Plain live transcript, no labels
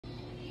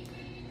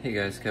Hey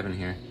guys, Kevin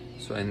here.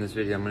 So in this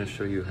video I'm going to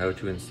show you how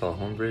to install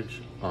Homebridge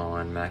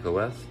on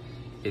macOS.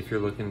 If you're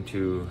looking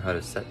to how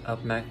to set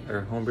up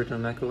Homebridge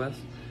on macOS,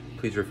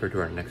 please refer to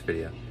our next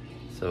video.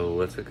 So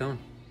let's get going.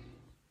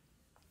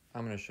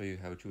 I'm going to show you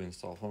how to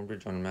install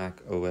Homebridge on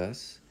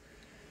macOS.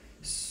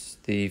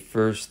 The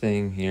first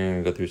thing here, I'm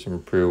going to go through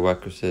some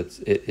prerequisites.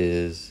 It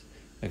is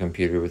a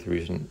computer with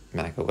recent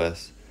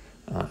macOS.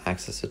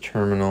 Access a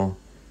terminal.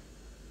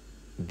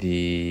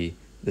 The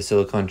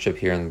silicon chip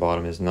here on the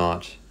bottom is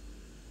not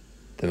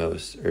the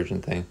most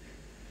urgent thing.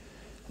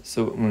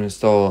 So I'm going to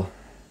install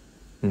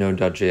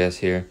Node.js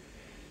here.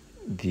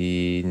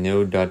 The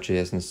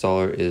Node.js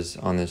installer is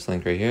on this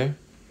link right here.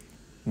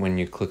 When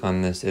you click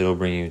on this, it'll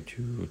bring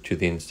you to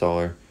the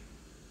installer.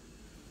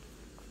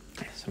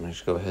 So I'm going to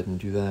just go ahead and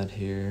do that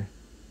here.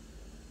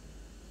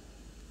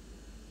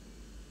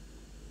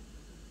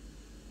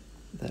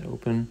 That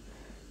open.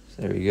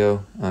 So there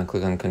you go.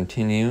 Click on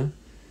continue.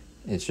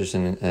 It's just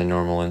a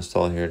normal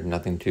install here,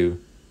 nothing too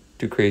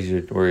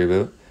crazy to worry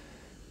about.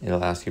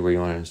 It'll ask you where you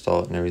want to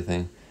install it and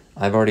everything.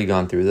 I've already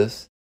gone through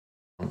this,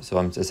 so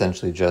I'm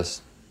essentially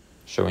just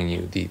showing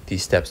you the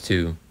steps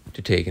to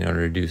take in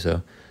order to do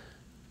so.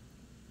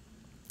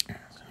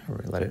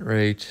 Let it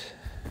write.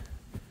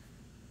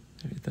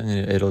 Everything.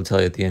 It'll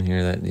tell you at the end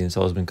here that the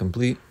install has been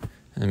complete,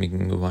 and then we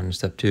can move on to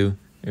step 2.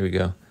 There we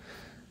go.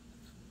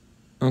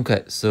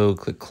 Okay, so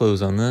click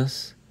close on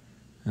this,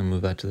 and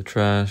move that to the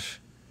trash.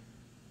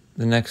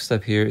 The next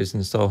step here is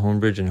install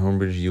Homebridge and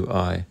Homebridge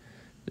UI.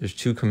 There's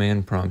 2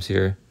 command prompts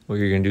here. What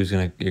you're gonna do is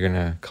you're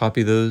gonna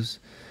copy those,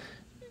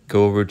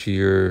 go over to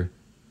your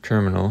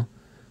terminal.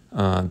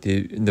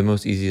 The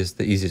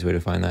easiest way to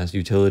find that is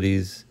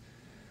utilities.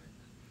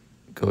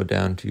 Go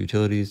down to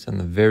utilities. On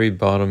the very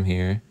bottom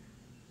here,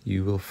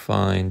 you will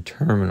find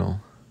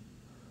terminal.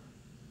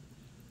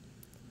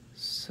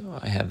 So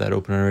I have that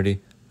open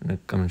already. I'm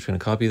just gonna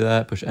copy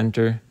that, push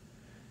enter.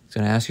 It's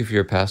gonna ask you for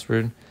your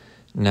password.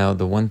 Now,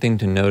 the one thing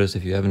to notice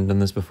if you haven't done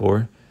this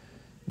before,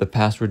 the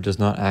password does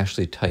not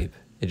actually type.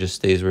 It just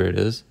stays where it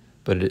is,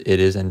 but it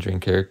is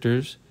entering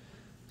characters.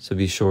 So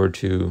be sure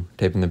to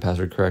type in the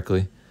password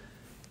correctly.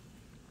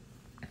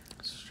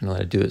 Just gonna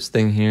let it do its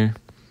thing here.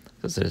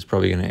 As I said, it's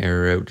probably gonna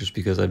error out just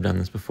because I've done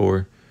this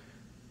before.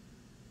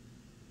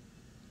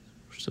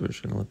 So we're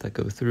just gonna let that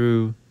go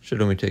through.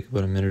 Should only take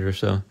about a minute or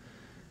so,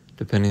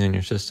 depending on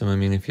your system. I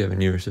mean, if you have a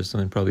newer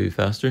system, it'd probably be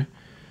faster.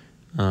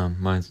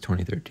 Mine's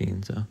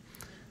 2013, so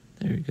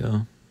there you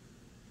go.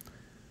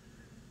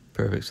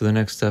 Perfect. So the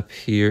next step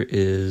here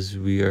is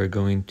we are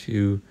going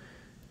to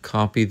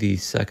copy the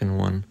second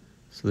one.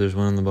 So there's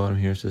one on the bottom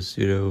here. It says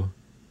sudo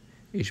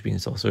hb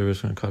install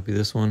service. We're going to copy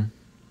this one.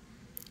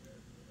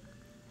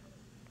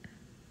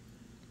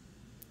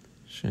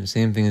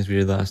 Same thing as we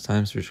did last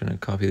time. So we're just going to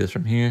copy this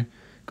from here,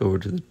 go over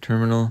to the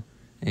terminal,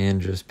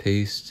 and just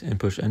paste and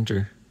push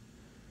enter.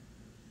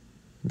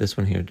 This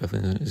one here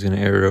definitely is going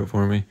to error out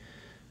for me.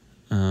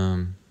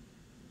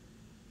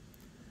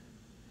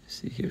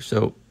 See here.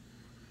 So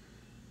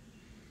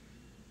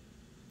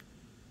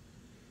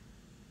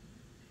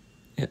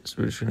yeah, so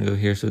we're just going to go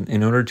here. So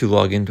in order to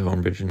log into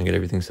Homebridge and get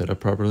everything set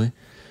up properly,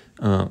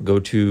 go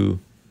to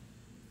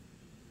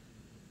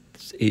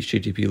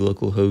HTTP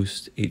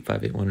localhost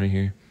 8581 right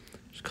here.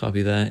 Just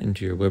copy that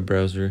into your web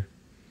browser.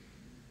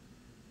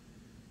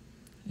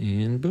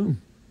 And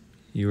boom,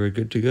 you are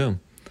good to go.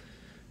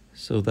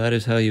 So that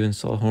is how you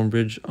install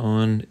Homebridge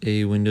on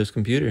a Windows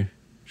computer.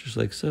 Just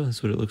like so.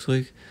 That's what it looks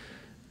like.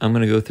 I'm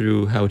going to go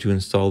through how to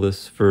install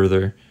this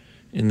further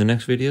in the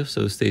next video,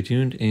 so stay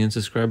tuned and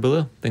subscribe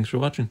below. Thanks for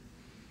watching.